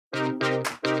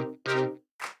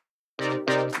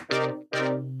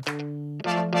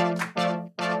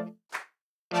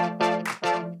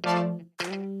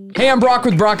Hey, I'm Brock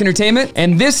with Brock Entertainment,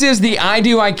 and this is the I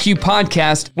Do IQ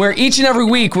podcast, where each and every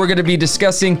week we're going to be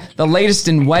discussing the latest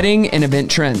in wedding and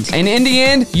event trends. And in the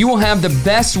end, you will have the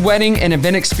best wedding and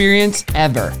event experience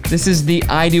ever. This is the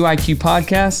I Do IQ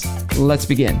podcast. Let's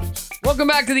begin. Welcome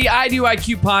back to the I Do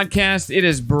IQ podcast. It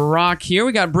is Brock here.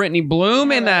 We got Brittany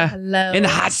Bloom in the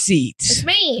hot seat. It's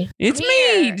me.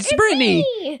 It's Brittany.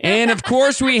 Me. And of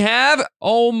course, we have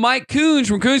old Mike Koon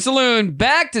from Koon Saloon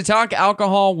back to talk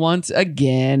alcohol once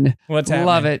again. What's happening?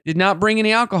 Love it. Did not bring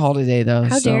any alcohol today, though.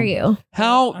 How dare you?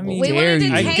 How dare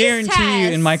you? I guarantee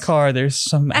you in my car there's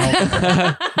some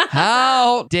alcohol.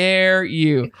 How dare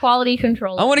you? Quality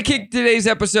control. I want to kick today's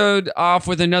episode off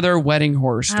with another wedding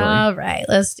horror story. All right,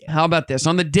 let's do it. How about this?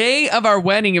 On the day of our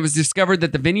wedding, it was discovered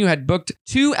that the venue had booked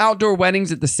 2 outdoor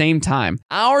weddings at the same time.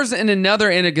 Ours and another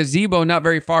in a gazebo not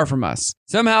very far from us.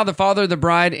 Somehow, the father of the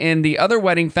bride and the other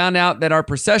wedding found out that our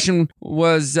procession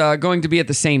was going to be at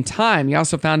the same time. He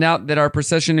also found out that our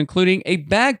procession including a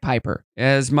bagpiper,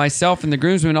 as myself and the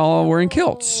groomsmen all were in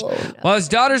kilts. While his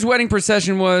daughter's wedding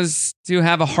procession was to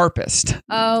have a harpist.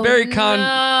 Oh, very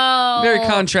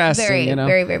contrasting, very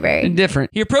and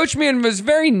different. He approached me and was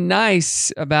very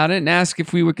nice about it and asked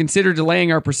if we would consider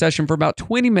delaying our procession for about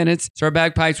 20 minutes so our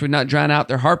bagpipes would not drown out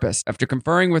their harpist. After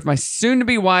conferring with my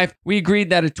soon-to-be wife, we agreed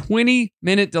that a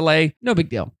 20-minute delay, no big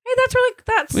deal. Hey, that's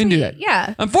we can sweet. do that.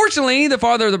 Yeah. Unfortunately, the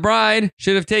father of the bride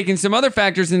should have taken some other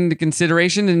factors into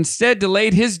consideration and instead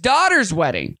delayed his daughter's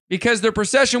wedding because their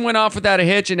procession went off without a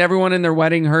hitch and everyone in their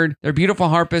wedding heard their beautiful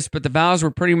harpist, but the vows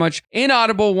were pretty much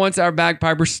inaudible once our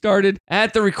bagpiper started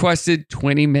at the requested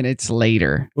 20 minutes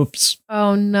later. Oops.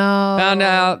 Oh, no. Found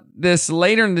out this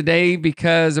later in the day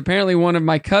because apparently one of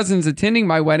my cousins attending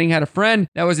my wedding had a friend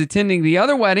that was attending the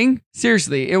other wedding.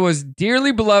 Seriously, it was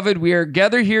dearly beloved. We are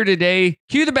gathered here today.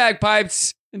 Cue the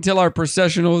bagpipes until our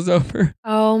processional is over.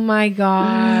 Oh my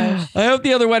gosh. I hope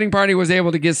the other wedding party was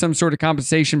able to get some sort of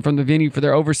compensation from the venue for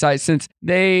their oversight since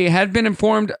they had been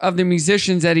informed of the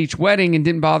musicians at each wedding and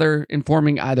didn't bother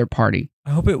informing either party.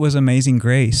 I hope it was Amazing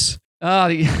Grace.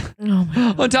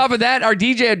 On top of that, our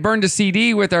DJ had burned a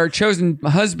CD with our chosen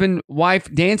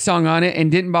husband-wife dance song on it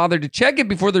and didn't bother to check it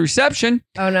before the reception.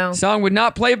 Oh, no. The song would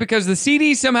not play because the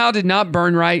CD somehow did not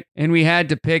burn right, and we had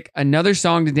to pick another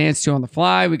song to dance to on the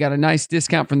fly. We got a nice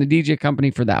discount from the DJ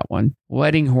company for that one.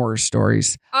 Wedding horror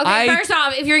stories. Okay, first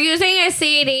off, if you're using a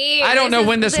CD... I don't know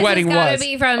when this wedding was.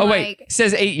 Be from it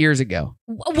says 8 years ago.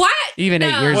 What? Even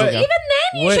 8 years ago. Even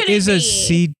then, What is a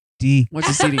CD? What's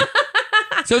a CD?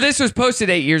 So this was posted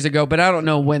 8 years ago, but I don't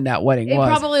know when that wedding was.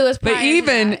 It probably was prior But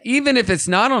to even if it's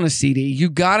not on a CD, you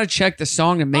got to check the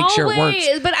song and make sure it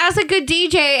works. But as a good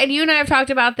DJ, and you and I have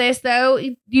talked about this, though,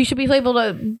 you should be able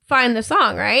to find the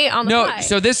song, right? On the fly.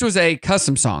 So this was a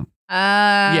custom song.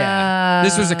 Yeah,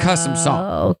 this was a custom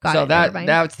song. So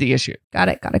that's the issue. Got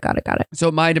it. So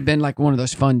it might have been like one of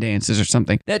those fun dances or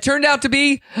something that turned out to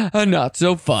be not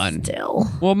so fun. Still.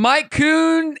 Well, Mike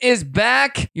Koon is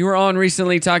back. You were on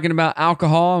recently talking about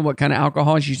alcohol and what kind of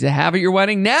alcohol you should have at your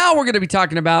wedding. Now we're going to be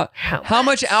talking about how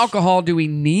much alcohol do we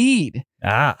need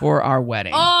for our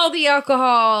wedding. All the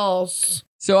alcohols.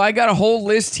 So I got a whole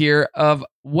list here of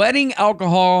wedding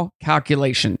alcohol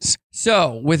calculations.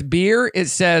 So with beer, it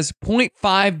says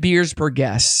 0.5 beers per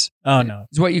guest. Oh, no.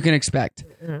 Is what you can expect.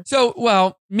 Mm-hmm.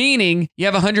 So, meaning you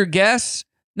have 100 guests,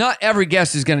 not every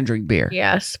guest is going to drink beer.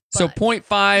 Yes. So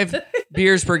 0.5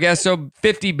 beers per guest. So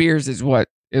 50 beers is what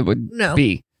it would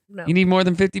be. No. You need more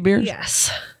than 50 beers?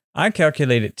 Yes. I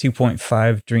calculated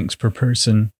 2.5 drinks per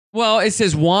person. Well, it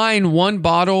says wine, 1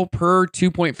 bottle per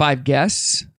 2.5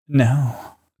 guests. No.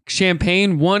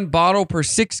 Champagne, 1 bottle per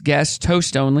 6 guests,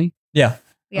 toast only. Yeah.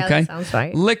 Yeah, okay. That sounds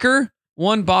right. Liquor,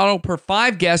 1 bottle per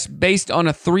 5 guests based on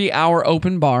a 3-hour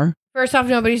open bar. First off,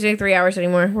 nobody's doing 3 hours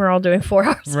anymore. We're all doing 4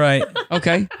 hours. Right.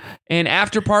 Okay. And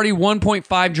after party,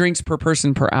 1.5 drinks per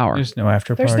person per hour. There's no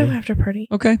after party. There's no after party.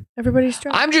 Okay. Everybody's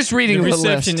drunk. I'm just reading the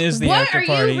reception list. is the What after are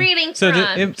party. you reading So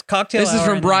from? it's cocktail This is hour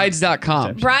from and then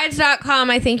brides.com.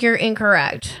 Brides.com, I think you're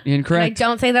incorrect. Incorrect. And I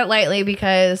don't say that lightly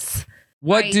because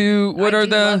What are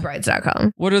love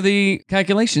brides.com. What are the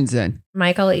calculations then?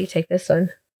 Mike, I'll let you take this one.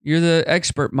 You're the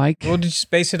expert, Mike. We'll just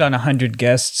base it on 100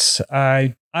 guests.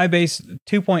 I base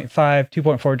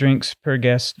 2.4 drinks per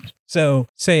guest. So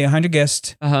say 100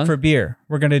 guests for beer.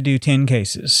 We're going to do 10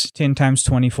 cases. 10 times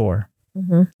 24.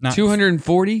 Mm-hmm.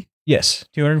 240? Yes,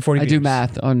 240 I beers. do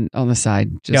math on the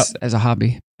side just as a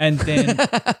hobby. And then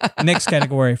next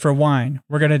category for wine,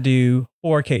 we're going to do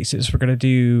 4 cases. We're going to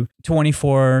do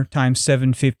 24 times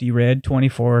 750 red,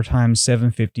 24 times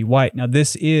 750 white. Now,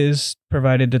 this is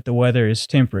provided that the weather is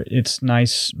temperate. It's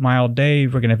nice, mild day.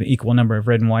 We're going to have an equal number of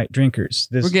red and white drinkers.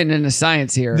 We're getting into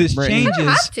science here. This Brittany.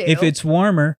 changes. If it's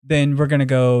warmer, then we're going to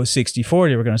go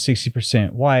 60-40. We're going to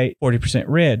 60% white, 40%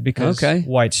 red because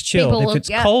white's chilled. If it's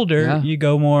colder, you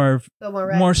go more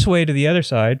sway to the other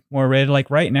side, more red. Like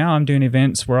right now, I'm doing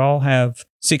events where I'll have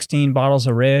 16 bottles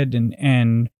of red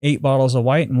and 8 bottles of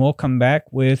white, and we'll come back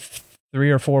with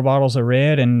 3 or 4 bottles of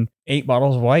red and 8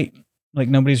 bottles of white. Like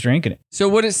nobody's drinking it. So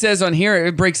what it says on here,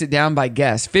 it breaks it down by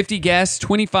guest. 50 guests,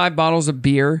 25 bottles of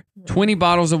beer, 20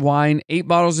 bottles of wine, 8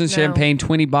 bottles of champagne,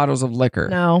 20 bottles of liquor.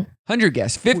 100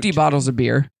 guests, 50 bottles of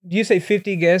beer. Do you say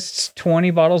 50 guests,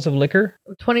 20 bottles of liquor?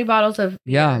 20 bottles of beer.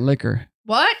 Yeah, liquor.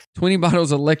 What? 20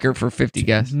 bottles of liquor for 50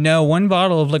 guests. No, one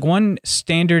bottle of one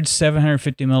standard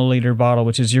 750 milliliter bottle,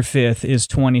 which is your 5th, is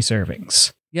 20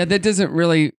 servings. Yeah, that doesn't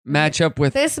really match up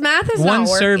with... This math is one not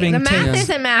working. serving. The math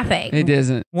isn't mathing. It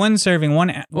isn't. One serving,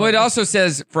 one... Well, it also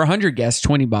says for 100 guests,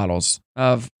 20 bottles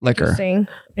of liquor.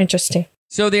 Interesting.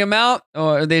 So the amount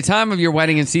or the time of your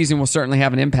wedding and season will certainly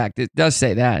have an impact. It does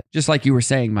say that, just like you were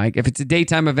saying, Mike. If it's a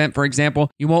daytime event, for example,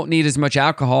 you won't need as much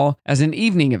alcohol as an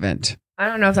evening event. I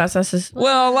don't know if that's us.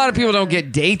 Well, a lot of people don't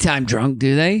get daytime drunk,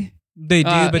 do they? They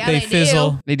do, but they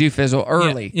fizzle. They do fizzle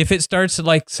early. Yeah. If it starts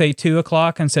at say 2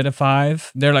 o'clock instead of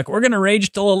 5, they're like, we're going to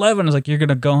rage till 11. It's like, you're going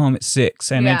to go home at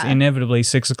 6. And it's inevitably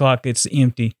 6 o'clock. It's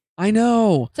empty. I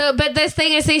know. So, but this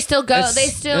thing is they still go, they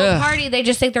still party. They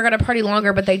just think they're going to party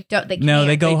longer, but they don't. They can't. No,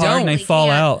 they go hard and they fall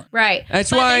out. Right.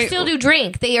 That's but why they still do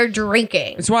drink. They are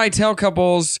drinking. That's why I tell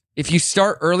couples, if you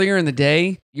start earlier in the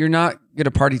day, you're not going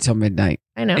to party till midnight.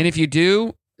 I know. And if you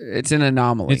do, it's an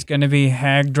anomaly. It's going to be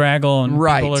hag draggle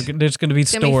and there's going to be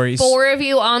stories. 4 of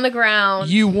you on the ground.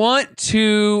 You want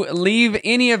to leave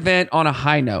any event on a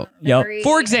high note. Yep. Agreed.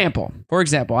 For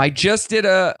example, I just did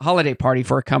a holiday party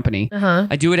for a company.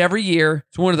 I do it every year.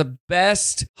 It's one of the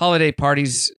best holiday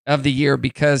parties of the year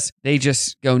because they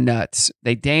just go nuts.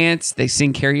 They dance, they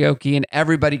sing karaoke, and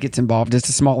everybody gets involved. It's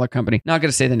a smaller company. Not going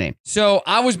to say the name. So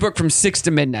I was booked from 6 to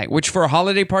midnight, which for a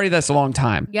holiday party, that's a long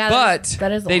time. Yeah, but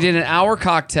that is they did an hour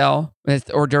cocktail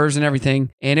with hors d'oeuvres and everything,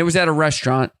 and it was at a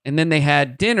restaurant. And then they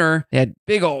had dinner. They had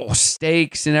big old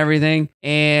steaks and everything,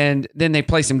 and then they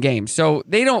play some games. So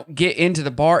they don't get into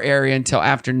the bar area until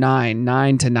after 9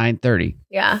 to 9:30.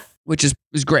 Yeah. Which is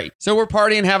great. So we're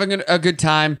partying, having a good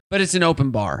time, but it's an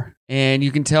open bar. And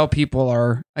you can tell people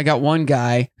I got one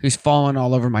guy who's falling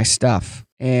all over my stuff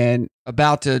and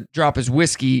about to drop his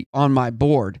whiskey on my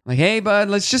board. Like, hey, bud,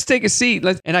 let's just take a seat.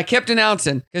 And I kept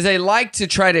announcing because they like to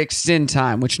try to extend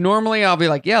time, which normally I'll be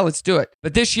like, yeah, let's do it.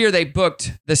 But this year they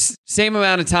booked the same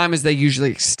amount of time as they usually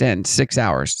extend, 6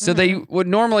 hours. So they would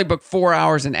normally book 4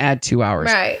 hours and add 2 hours.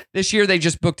 Right. This year they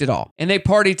just booked it all. And they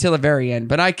partied till the very end.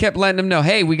 But I kept letting them know,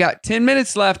 hey, we got 10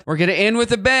 minutes left. We're going to end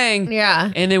with a bang.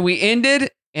 Yeah. And then we ended.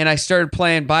 And I started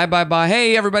playing bye, bye, bye.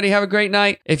 Hey, everybody, have a great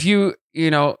night. If you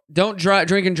don't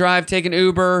drink and drive, take an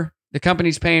Uber. The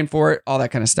company's paying for it, all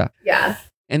that kind of stuff. Yeah.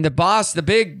 And the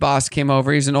big boss came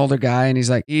over. He's an older guy, and he's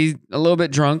a little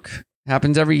bit drunk.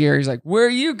 Happens every year. He's like, where are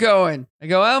you going? I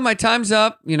go, oh, my time's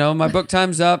up. My book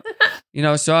time's up.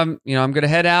 So I'm going to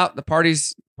head out. The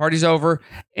party's over.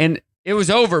 And it was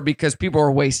over because people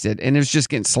were wasted, and it was just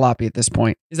getting sloppy at this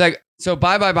point. He's like, so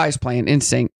Bye Bye Bye's playing in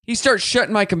sync. He starts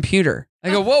shutting my computer. I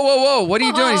go, whoa, what are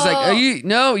you doing? He's like,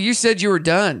 no, you said you were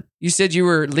done. You said you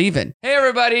were leaving. Hey,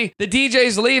 everybody, the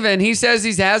DJ's leaving. He says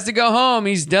he has to go home.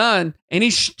 He's done. And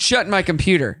he's shutting my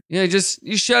computer. You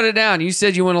shut it down. You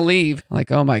said you want to leave. I'm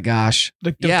like, oh my gosh.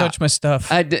 Look, don't touch my stuff.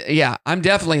 I'm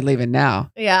definitely leaving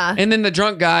now. Yeah. And then the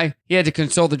drunk guy, he had to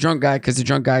console the drunk guy because the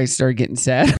drunk guy started getting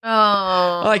sad. Oh.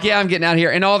 I'm like, yeah, I'm getting out of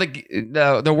here. And all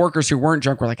the workers who weren't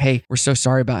drunk were like, hey, we're so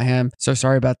sorry about him. So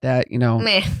sorry about that.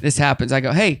 Meh. This happens. I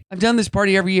go, hey, I've done this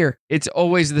party every year. It's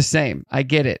always the same. I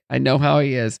get it. I know how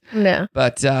he is. No.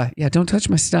 But don't touch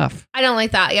my stuff. I don't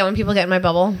like that. Yeah, when people get in my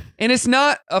bubble. And it's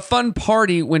not a fun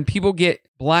party when people get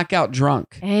blackout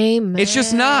drunk. Amen. It's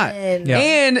just not. Yeah.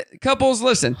 And couples,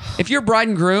 listen, if you're bride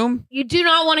and groom, you do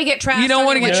not want to get trashed. You don't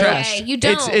want to get trashed. You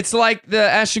don't. It's like the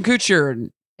Ashton Kutcher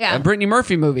and Brittany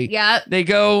Murphy movie. Yeah. They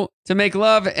go to make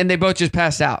love and they both just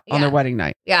pass out on their wedding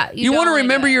night. Yeah. You want to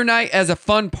remember your night as a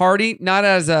fun party, not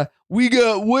as a we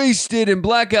got wasted and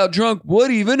blackout drunk.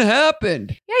 What even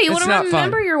happened? Yeah, you want to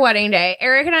remember your wedding day.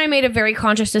 Eric and I made a very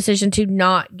conscious decision to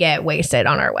not get wasted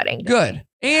on our wedding day. Good.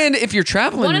 And if you're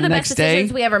traveling one of the the best next day,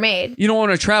 decisions we ever made. You don't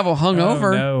want to travel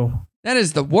hungover. Oh, no. That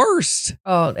is the worst.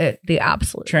 Oh, the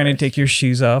absolute Trying worst. to take your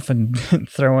shoes off and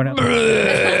throwing up.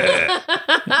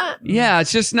 Yeah,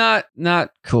 it's just not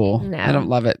cool. No. I don't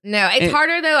love it. No, it's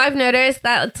harder though. I've noticed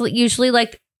that it's usually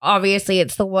like, obviously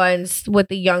it's the ones with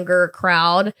the younger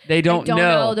crowd. They don't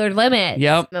know their limits.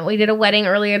 Yep. We did a wedding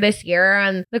earlier this year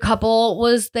and the couple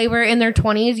they were in their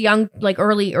 20s, young, like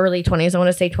early 20s. I want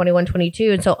to say 21,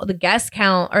 22. And so the guest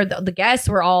count or the guests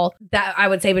were all that I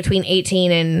would say between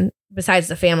 18 and besides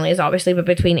the families, obviously, but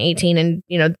between 18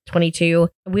 and, 22,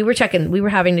 we were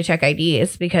having to check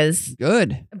IDs because.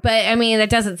 Good. But I mean, that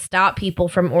doesn't stop people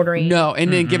from ordering. No.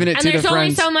 And then giving it to their friends. And there's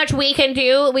only so much we can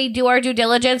do. We do our due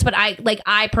diligence, but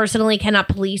I personally cannot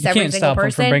police every single person. You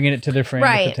can't stop them from bringing it to their friend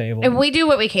at the table. And we do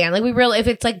what we can. Like if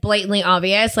it's like blatantly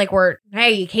obvious, like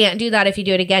hey, you can't do that. If you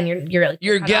do it again,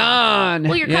 you're gone.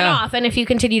 Well, you're cut off. And if you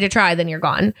continue to try, then you're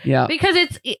gone. Yeah. Because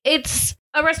it's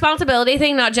a responsibility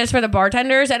thing, not just for the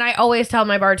bartenders. And I always tell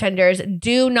my bartenders,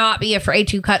 do not be afraid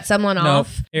to cut someone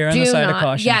off. Err on the side of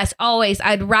caution. Yes, always.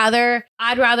 I'd rather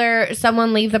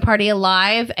someone leave the party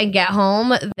alive and get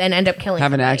home than end up killing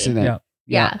have an somebody. accident.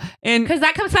 Yeah. And because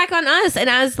that comes back on us. And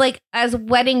as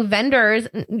wedding vendors,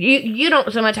 you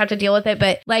don't so much have to deal with it,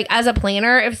 but like as a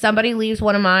planner, if somebody leaves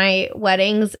one of my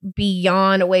weddings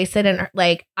beyond wasted and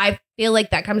like I feel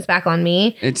like that comes back on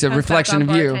me. It's a reflection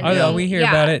of you. Oh, yeah, we hear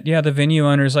about it. Yeah, the venue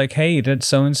owner's like, hey, did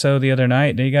so-and-so the other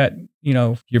night. They got,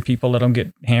 your people let them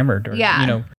get hammered. Or,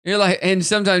 You're like, and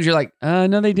sometimes you're like,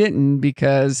 no, they didn't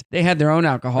because they had their own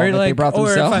alcohol that they brought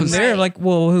themselves. Or if I'm there, like,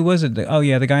 well, who was it? Oh,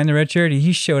 yeah, the guy in the red shirt.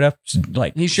 He showed up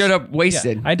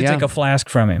wasted. Yeah, I had to take a flask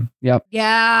from him. Yep.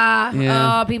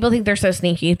 Yeah. Oh, people think they're so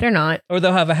sneaky. They're not. Or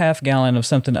they'll have a half gallon of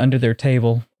something under their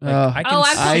table.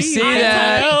 I see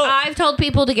that. I've told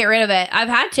people to get rid of it. I've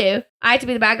had to. I have to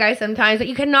be the bad guy sometimes, but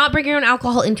you cannot bring your own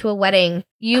alcohol into a wedding.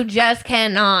 You just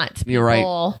cannot. You're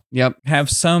right. Yep. Have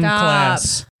some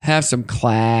class. Have some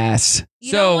class.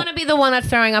 You don't want to be the one that's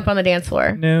throwing up on the dance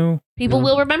floor. No. People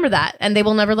will remember that, and they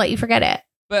will never let you forget it.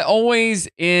 But always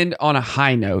end on a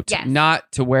high note,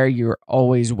 not to where you're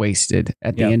always wasted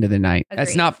at the end of the night. Agreed.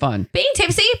 That's not fun. Being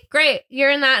tipsy, great.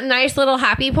 You're in that nice little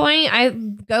happy point. I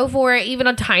go for it, even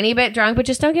a tiny bit drunk, but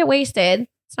just don't get wasted.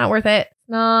 It's not worth it.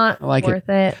 Not worth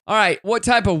it. All right. What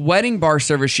type of wedding bar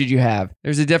service should you have?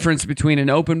 There's a difference between an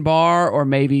open bar or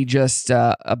maybe just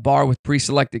a bar with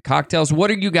pre-selected cocktails.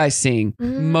 What are you guys seeing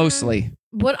mostly?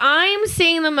 What I'm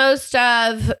seeing the most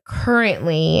of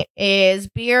currently is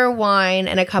beer, wine,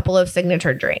 and a couple of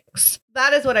signature drinks.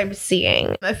 That is what I'm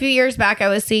seeing. A few years back, I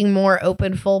was seeing more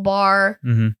open full bar.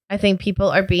 Mm-hmm. I think people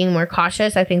are being more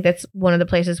cautious. I think that's one of the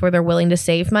places where they're willing to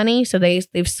save money. So they've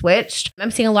switched. I'm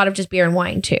seeing a lot of just beer and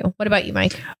wine too. What about you,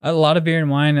 Mike? A lot of beer and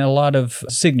wine, and a lot of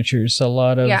signatures. A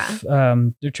lot of,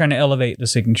 they're trying to elevate the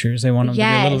signatures. They want them to be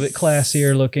a little bit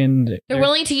classier looking. They're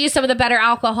willing to use some of the better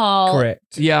alcohol.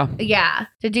 Correct. Yeah. Yeah.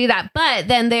 To do that. But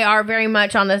then they are very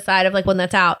much on the side of like, when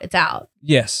that's out, it's out.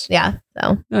 Yes. Yeah.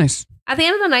 So nice. At the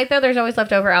end of the night, though, there's always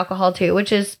leftover alcohol, too,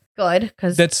 which is good.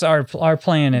 Because that's our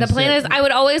plan. The plan is I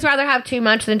would always rather have too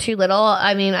much than too little.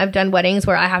 I mean, I've done weddings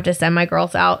where I have to send my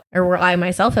girls out, or where I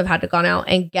myself have had to gone out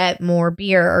and get more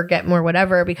beer or get more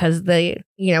whatever because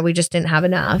we just didn't have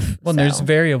enough. Well, there's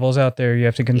variables out there you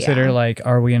have to consider, like,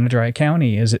 are we in a dry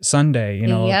county? Is it Sunday?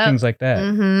 Things like that.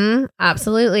 Mm-hmm.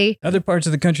 Absolutely. Other parts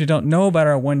of the country don't know about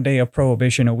our 1 day of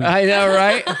prohibition a week. I know,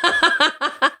 right?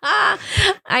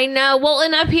 I know. Well,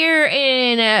 and up here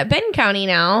in Benton County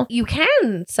now, you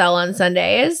can sell on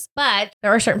Sundays, but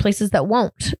there are certain places that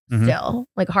won't still.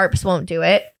 Like Harps won't do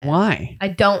it. Why? I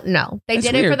don't know. They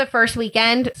did it for the first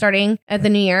weekend starting at the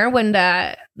new year when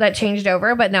that changed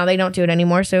over, but now they don't do it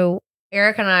anymore. So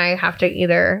Eric and I have to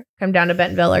either come down to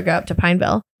Bentonville or go up to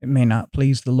Pineville. It may not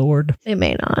please the Lord. It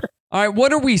may not. All right.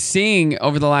 What are we seeing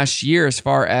over the last year as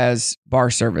far as bar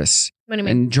service? What do you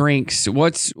mean? And drinks?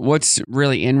 What's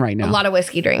really in right now? A lot of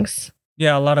whiskey drinks.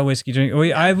 Yeah, a lot of whiskey drink.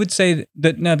 I would say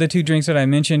that now the two drinks that I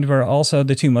mentioned were also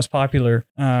the two most popular.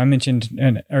 I mentioned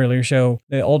in an earlier show,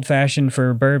 the old fashioned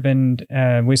for bourbon,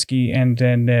 whiskey, and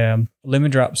then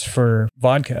lemon drops for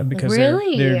vodka. Because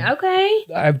they're okay.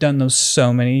 I've done those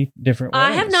so many different ways.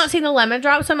 I have not seen the lemon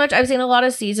drop so much. I've seen a lot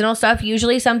of seasonal stuff.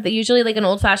 Usually like an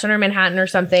old fashioned or Manhattan or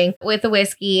something with the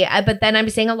whiskey. But then I'm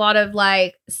seeing a lot of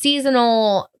like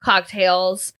seasonal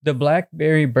cocktails. The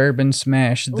blackberry bourbon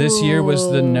smash this year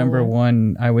was the number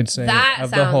one, I would say,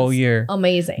 of the whole year.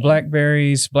 Amazing.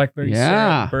 Blackberry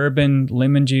syrup, bourbon,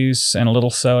 lemon juice, and a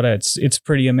little soda. It's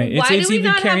pretty amazing. Why do we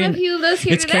not have a few of those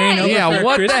here today? Carrying over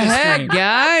what Christmas the heck,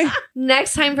 guy?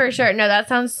 Next time for sure. No, that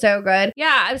sounds so good.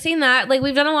 Yeah, I've seen that. Like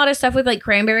we've done a lot of stuff with like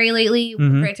cranberry lately.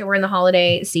 Granted, we're in the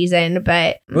holiday season,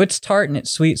 but it's tart and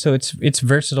it's sweet, so it's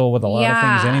versatile with a lot of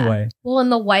things anyway. Well,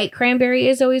 and the white cranberry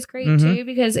is always great too,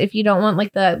 because if you don't want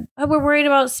like we're worried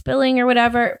about spilling or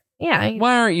whatever, Yeah.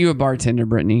 Why aren't you a bartender,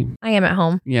 Brittany? I am at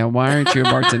home. Yeah, why aren't you a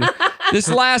bartender? This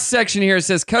last section here, it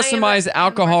says customize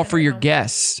alcohol for your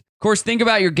guests. Of course, think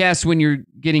about your guests when you're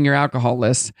getting your alcohol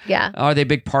list. Yeah. Are they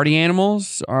big party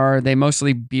animals? Are they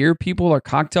mostly beer people or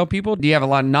cocktail people? Do you have a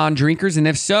lot of non-drinkers? And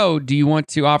if so, do you want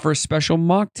to offer a special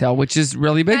mocktail, which is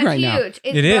really big right now?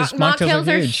 It is. Mocktails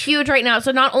are huge right now.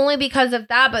 So not only because of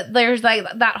that, but there's like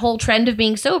that whole trend of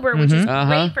being sober, which is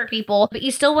great for people. But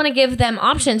you still want to give them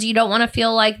options. You don't want to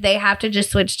feel like they have to just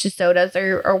switch to sodas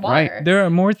or water. Right. There are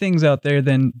more things out there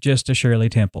than just a Shirley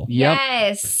Temple. Yep.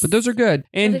 Yes. But those are good.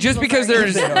 And just because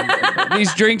there's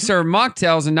these drinks are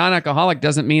mocktails and non-alcoholic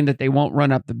doesn't mean that they won't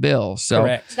run up the bill. So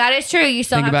correct. That is true. You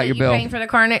still think have about to, your you're bill. paying for the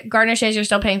garnishes. You're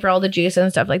still paying for all the juice and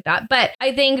stuff like that. But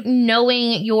I think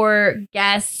knowing your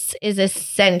guests is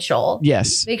essential.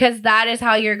 Yes. Because that is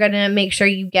how you're going to make sure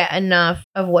you get enough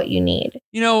of what you need.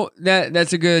 You know,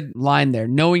 that's a good line there.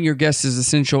 Knowing your guests is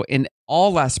essential in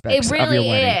all aspects it of your really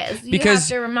wedding. is. You because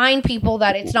have to remind people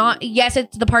that it's not, yes,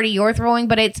 it's the party you're throwing,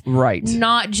 but it's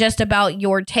not just about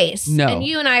your taste. No. And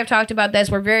you and I have talked about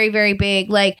this. We're very, very big.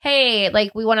 Like, hey,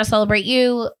 like we want to celebrate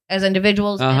you as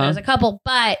individuals and as a couple,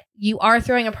 but you are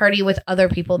throwing a party with other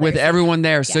people there. With everyone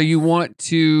there. Yes. So you want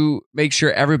to make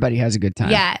sure everybody has a good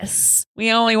time. Yes.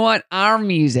 We only want our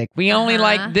music. We only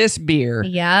like this beer.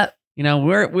 Yep. You know,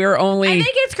 we're only I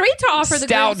think it's great to offer the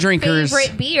stout drinkers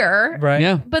favorite beer. Right.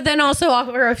 Yeah. But then also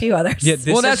offer a few others. Yeah,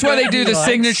 well, that's why they do the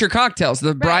signature cocktails.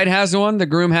 The bride has one, the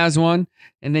groom has one,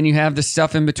 and then you have the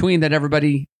stuff in between that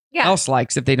everybody else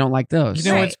likes if they don't like those.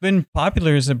 You know what's been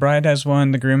popular is the bride has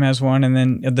one, the groom has one, and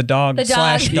then the dog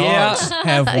slash dogs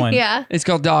have one. Yeah. It's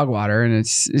called dog water, and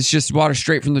it's just water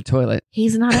straight from the toilet.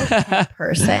 He's not a pet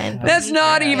person. That's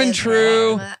not even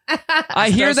true. I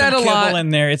hear that a lot. In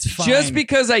there, it's fine. Just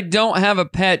because I don't have a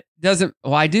pet doesn't.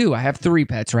 Well, I do. I have 3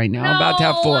 pets right now. I'm about to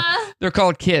have 4. They're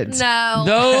called kids. No.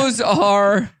 Those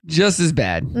are just as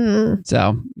bad.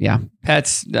 So, yeah.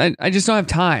 Pets, I just don't have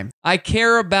time. I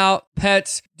care about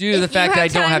pets due to the fact that I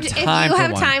don't have time for one. If you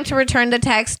have time to return the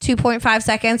text 2.5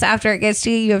 seconds after it gets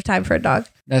to you, you have time for a dog.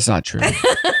 That's not true.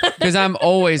 Because I'm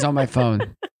always on my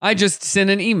phone. I just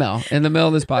sent an email in the middle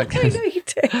of this podcast. I know you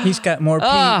did. He's got more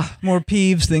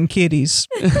peeves than kitties.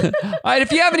 All right,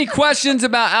 if you have any questions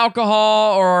about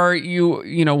alcohol or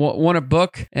you know want to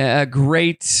book a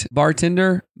great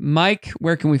bartender, Mike,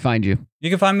 where can we find you?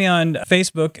 You can find me on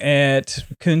Facebook at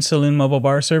Koon Saloon Mobile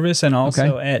Bar Service and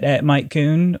also at Mike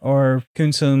Koon or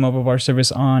Koon Saloon Mobile Bar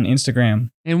Service on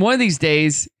Instagram. And one of these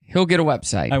days, he'll get a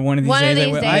website. One of these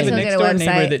days I have a next door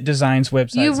neighbor that designs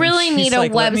websites. You really need a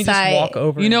website. Let me just walk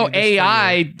over. You know,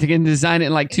 AI can design it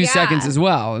in like 2 seconds as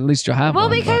well. At least you'll have one.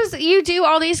 Well, because you do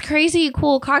all these crazy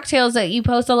cool cocktails that you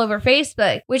post all over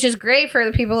Facebook, which is great for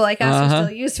the people like us who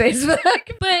still use Facebook.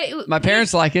 But my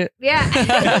parents like it.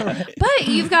 Yeah. But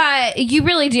you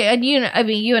really do. And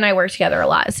you and I work together a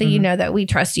lot. So you know that we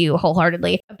trust you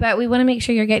wholeheartedly. But we want to make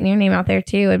sure you're getting your name out there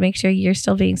too and make sure you're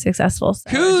still being successful. So.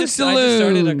 Koon Saloon. I just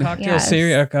started a cocktail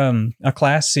series, a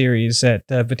class series at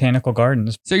Botanical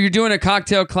Gardens. So you're doing a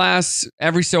cocktail class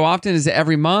every so often? Is it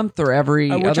every month or every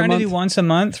other month? We're trying to do once a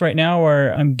month right now,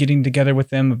 where I'm getting together with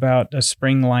them about a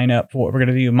spring lineup for what we're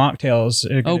going to do. Mocktails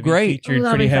are going to be featured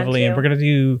pretty heavily. And we're going to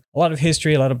do a lot of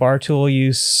history, a lot of bar tool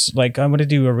use. Like I'm going to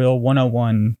do a real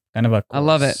 101 kind of a course. I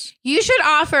love it. You should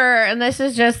offer, and this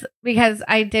is just because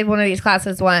I did one of these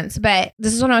classes once, but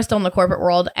this is when I was still in the corporate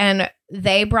world, and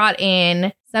they brought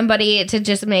in somebody to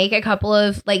just make a couple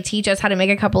of, like, teach us how to make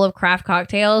a couple of craft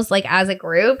cocktails, like, as a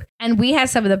group. And we had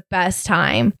some of the best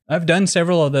time. I've done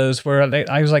several of those where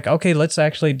I was like, okay, let's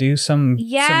actually do some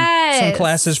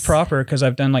classes proper, because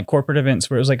I've done like corporate events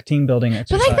where it was like a team building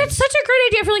exercise. But like, that's such a great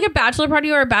idea for like a bachelor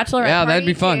party or a bachelorette party. Yeah, that'd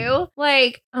be fun. Too.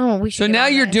 Like, we should. So now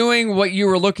you're doing what you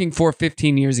were looking for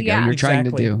 15 years ago. Yeah. You're trying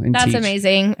to do. And that's teach.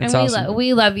 amazing. That's and awesome.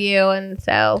 we love you. And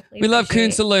so we love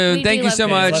Koon Saloon. Thank you so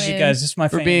much. I love you guys. This is my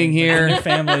for family. being here. Your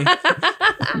family.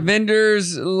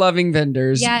 Vendors loving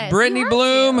vendors. Yes, Brittany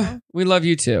Bloom, we love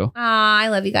you too. I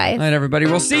love you guys. All right, everybody.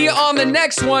 We'll see you on the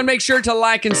next one. Make sure to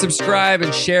like and subscribe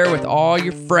and share with all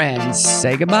your friends.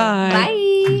 Say goodbye.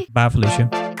 Bye. Bye, Felicia.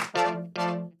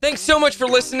 Thanks so much for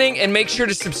listening, and make sure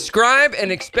to subscribe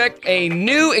and expect a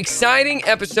new exciting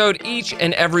episode each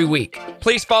and every week.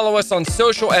 Please follow us on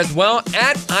social as well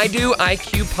at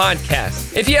IDoIQ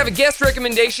Podcast. If you have a guest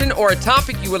recommendation or a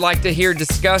topic you would like to hear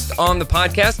discussed on the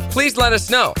podcast, please let us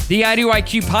know. The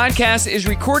IDoIQ Podcast is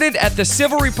recorded at the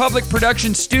Civil Republic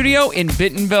Production Studio in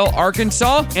Bentonville,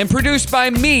 Arkansas, and produced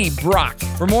by me, Brock.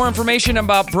 For more information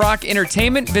about Brock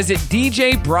Entertainment, visit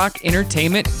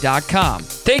djbrockentertainment.com.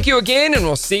 Thank you again, and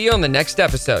we'll see you on the next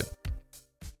episode.